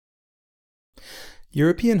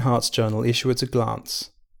European Hearts Journal Issue at a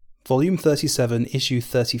Glance, Volume 37, Issue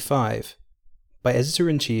 35, by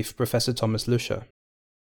Editor-in-Chief Professor Thomas Lüscher.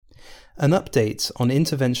 An update on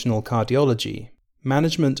interventional cardiology,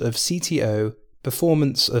 management of CTO,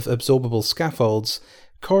 performance of absorbable scaffolds,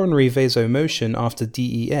 coronary vasomotion after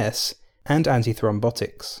DES, and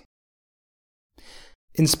antithrombotics.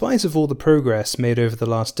 In spite of all the progress made over the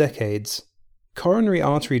last decades, coronary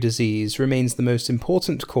artery disease remains the most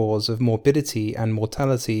important cause of morbidity and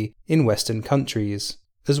mortality in Western countries,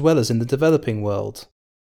 as well as in the developing world.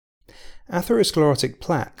 Atherosclerotic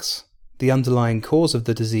plaques, the underlying cause of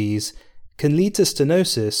the disease, can lead to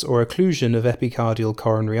stenosis or occlusion of epicardial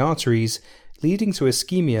coronary arteries, leading to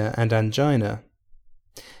ischemia and angina.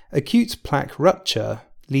 Acute plaque rupture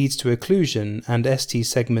leads to occlusion and ST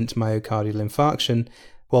segment myocardial infarction,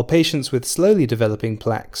 while patients with slowly developing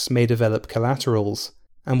plaques may develop collaterals,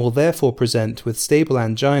 and will therefore present with stable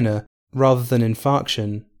angina rather than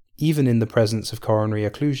infarction, even in the presence of coronary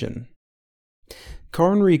occlusion.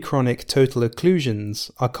 Coronary chronic total occlusions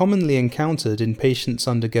are commonly encountered in patients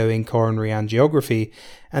undergoing coronary angiography,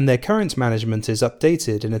 and their current management is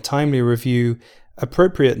updated in a timely review,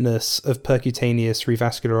 Appropriateness of Percutaneous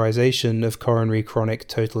Revascularization of Coronary Chronic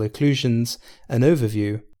Total Occlusions, an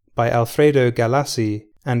Overview, by Alfredo Galassi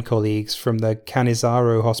and colleagues from the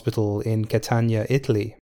Canizzaro Hospital in Catania,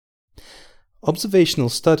 Italy. Observational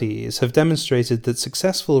studies have demonstrated that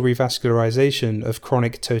successful revascularization of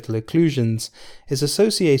chronic total occlusions is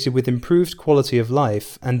associated with improved quality of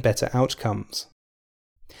life and better outcomes.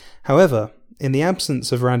 However, in the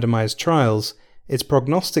absence of randomized trials, its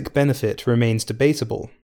prognostic benefit remains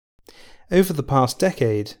debatable. Over the past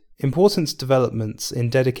decade, important developments in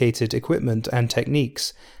dedicated equipment and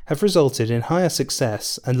techniques have resulted in higher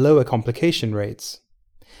success and lower complication rates.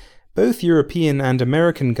 Both European and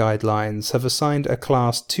American guidelines have assigned a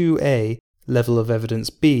Class 2A, Level of Evidence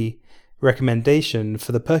B, recommendation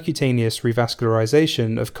for the percutaneous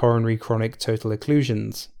revascularization of coronary chronic total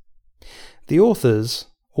occlusions. The authors,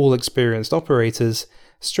 all experienced operators,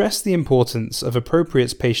 stress the importance of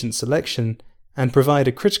appropriate patient selection and provide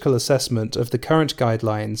a critical assessment of the current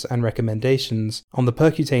guidelines and recommendations on the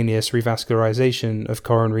percutaneous revascularization of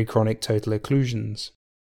coronary chronic total occlusions.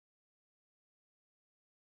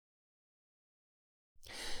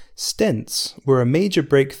 Stents were a major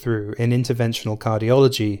breakthrough in interventional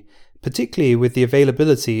cardiology, particularly with the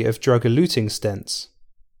availability of drug-eluting stents.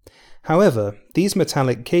 However, these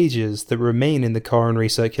metallic cages that remain in the coronary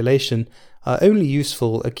circulation are only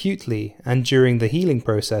useful acutely and during the healing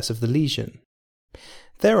process of the lesion.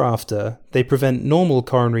 Thereafter, they prevent normal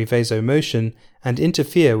coronary vasomotion and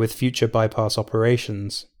interfere with future bypass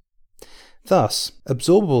operations. Thus,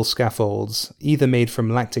 absorbable scaffolds, either made from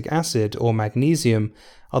lactic acid or magnesium,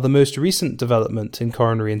 are the most recent development in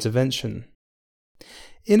coronary intervention.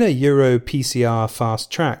 In a Euro PCR fast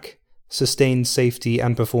track, sustained safety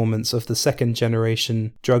and performance of the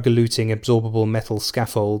second-generation drug-eluting absorbable metal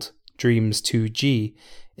scaffold, DREAMS 2G,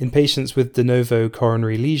 in patients with de novo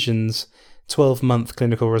coronary lesions, 12-month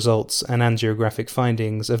clinical results and angiographic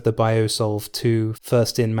findings of the BioSolve 2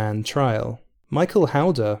 first-in-man trial. Michael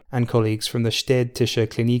Hauder and colleagues from the Städtische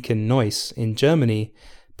Kliniken Neuss in Germany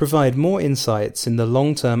provide more insights in the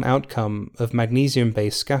long-term outcome of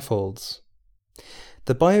magnesium-based scaffolds.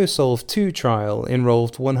 The BioSolve 2 trial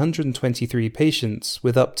enrolled 123 patients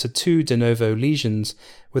with up to 2 de novo lesions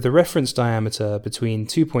with a reference diameter between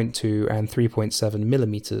 2.2 and 3.7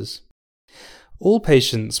 millimeters. All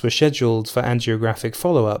patients were scheduled for angiographic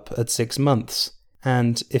follow-up at 6 months,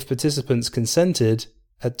 and, if participants consented,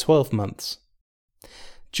 at 12 months.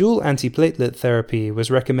 Dual antiplatelet therapy was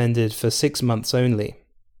recommended for 6 months only.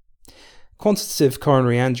 Quantitative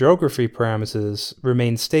coronary angiography parameters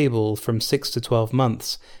remained stable from 6 to 12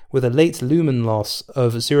 months, with a late lumen loss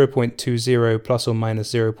of 0.20 plus or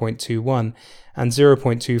minus 0.21 and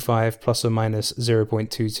 0.25 plus or minus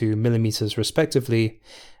 0.22 millimeters respectively,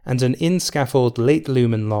 and an in-scaffold late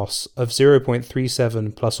lumen loss of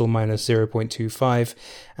 0.37 plus or minus 0.25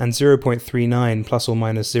 and 0.39 plus or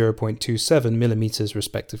minus 0.27 millimeters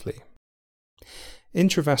respectively.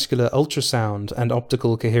 Intravascular ultrasound and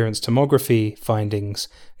optical coherence tomography findings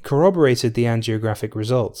corroborated the angiographic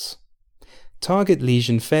results. Target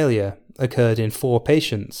lesion failure occurred in 4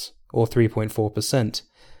 patients, or 3.4%,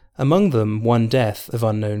 among them 1 death of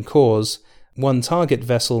unknown cause, 1 target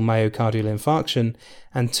vessel myocardial infarction,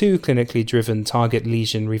 and 2 clinically driven target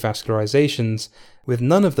lesion revascularizations, with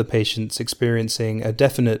none of the patients experiencing a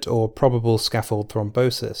definite or probable scaffold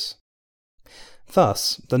thrombosis.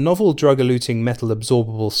 Thus, the novel drug-eluting metal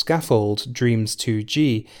absorbable scaffold DREAMS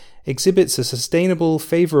 2G exhibits a sustainable,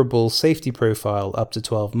 favorable safety profile up to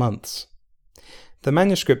 12 months. The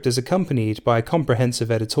manuscript is accompanied by a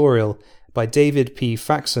comprehensive editorial by David P.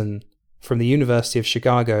 Faxon from the University of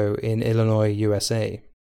Chicago in Illinois, USA.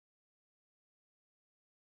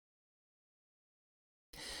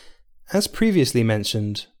 As previously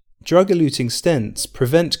mentioned, drug-eluting stents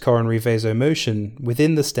prevent coronary vasomotion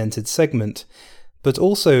within the stented segment, but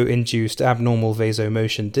also induced abnormal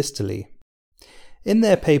vasomotion distally. In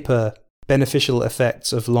their paper, Beneficial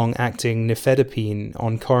Effects of Long-Acting Nifedipine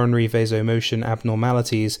on Coronary Vasomotion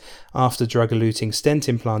Abnormalities After Drug-Eluting Stent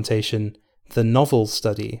Implantation, the novel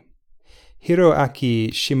study, Hiroaki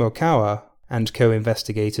Shimokawa and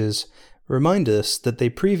co-investigators remind us that they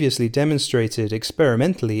previously demonstrated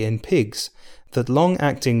experimentally in pigs that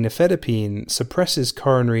long-acting nifedipine suppresses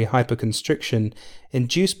coronary hyperconstriction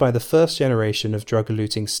induced by the first generation of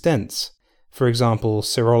drug-eluting stents, for example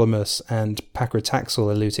sirolimus and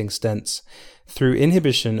paclitaxel-eluting stents, through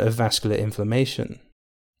inhibition of vascular inflammation.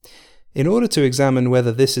 In order to examine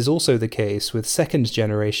whether this is also the case with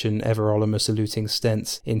second-generation everolimus-eluting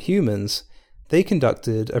stents in humans, they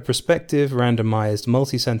conducted a prospective randomized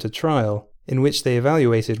multicenter trial in which they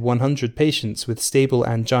evaluated 100 patients with stable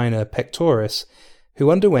angina pectoris who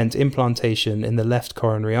underwent implantation in the left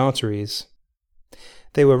coronary arteries.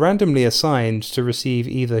 They were randomly assigned to receive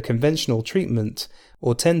either conventional treatment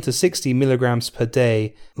or 10 to 60 mg per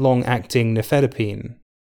day long-acting nifedipine.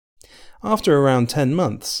 After around 10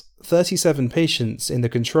 months, 37 patients in the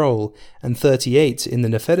control and 38 in the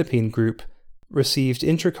nifedipine group received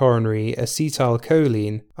intracoronary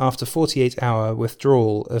acetylcholine after 48-hour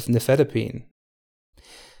withdrawal of nifedipine.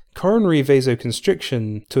 Coronary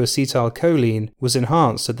vasoconstriction to acetylcholine was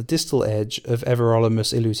enhanced at the distal edge of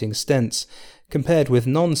everolimus-eluting stents compared with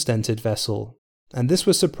non-stented vessel, and this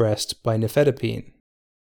was suppressed by nifedipine.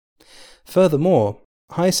 Furthermore,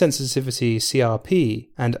 high-sensitivity CRP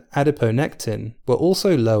and adiponectin were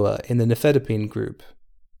also lower in the nifedipine group.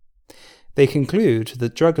 They conclude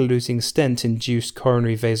that drug-eluting stent-induced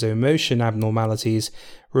coronary vasomotion abnormalities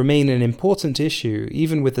remain an important issue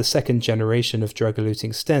even with the second generation of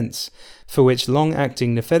drug-eluting stents, for which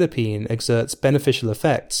long-acting nifedipine exerts beneficial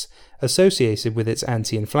effects associated with its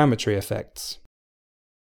anti-inflammatory effects.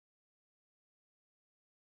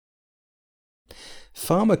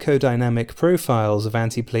 Pharmacodynamic profiles of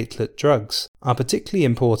antiplatelet drugs are particularly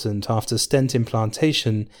important after stent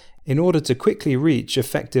implantation in order to quickly reach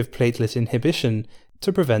effective platelet inhibition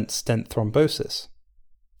to prevent stent thrombosis.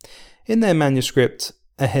 In their manuscript,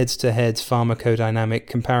 a head-to-head pharmacodynamic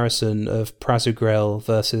comparison of prasugrel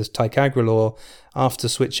versus ticagrelor after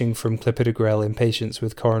switching from clopidogrel in patients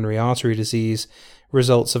with coronary artery disease,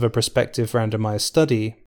 results of a prospective randomized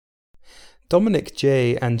study, Dominic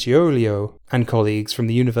J. Angiolio and colleagues from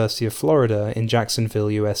the University of Florida in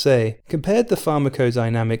Jacksonville, USA, compared the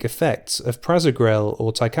pharmacodynamic effects of prasugrel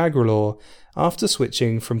or ticagrelor after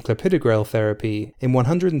switching from clopidogrel therapy in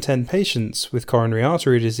 110 patients with coronary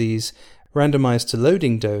artery disease randomized to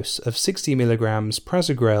loading dose of 60 mg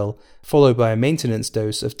prasugrel followed by a maintenance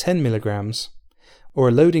dose of 10 mg, or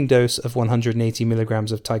a loading dose of 180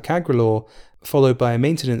 mg of ticagrelor followed by a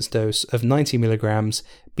maintenance dose of 90 mg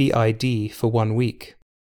BID for 1 week.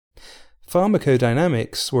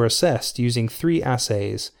 Pharmacodynamics were assessed using 3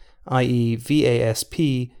 assays, i.e.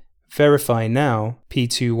 VASP, Verify Now,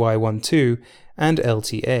 P2Y12, and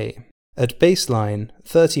LTA, at baseline,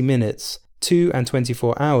 30 minutes, 2 and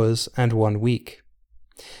 24 hours, and 1 week.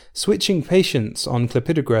 Switching patients on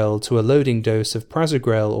clopidogrel to a loading dose of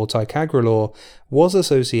prasugrel or ticagrelor was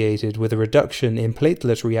associated with a reduction in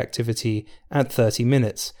platelet reactivity at 30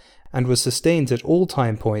 minutes and was sustained at all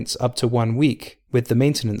time points up to 1 week with the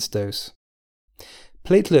maintenance dose.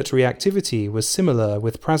 Platelet reactivity was similar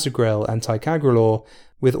with prasugrel and ticagrelor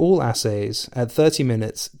with all assays at 30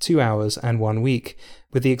 minutes, 2 hours, and 1 week,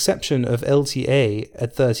 with the exception of LTA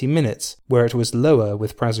at 30 minutes, where it was lower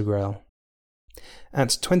with prasugrel.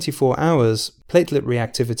 At 24 hours, platelet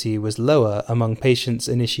reactivity was lower among patients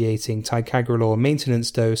initiating ticagrelor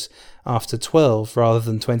maintenance dose after 12 rather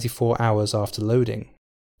than 24 hours after loading.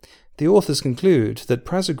 The authors conclude that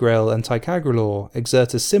prasugrel and ticagrelor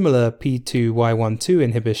exert a similar P2Y12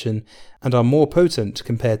 inhibition and are more potent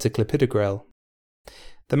compared to clopidogrel.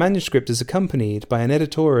 The manuscript is accompanied by an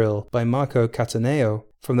editorial by Marco Cataneo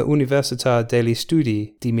from the Università degli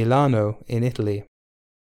Studi di Milano in Italy.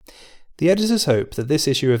 The editors hope that this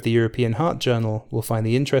issue of the European Heart Journal will find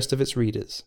the interest of its readers.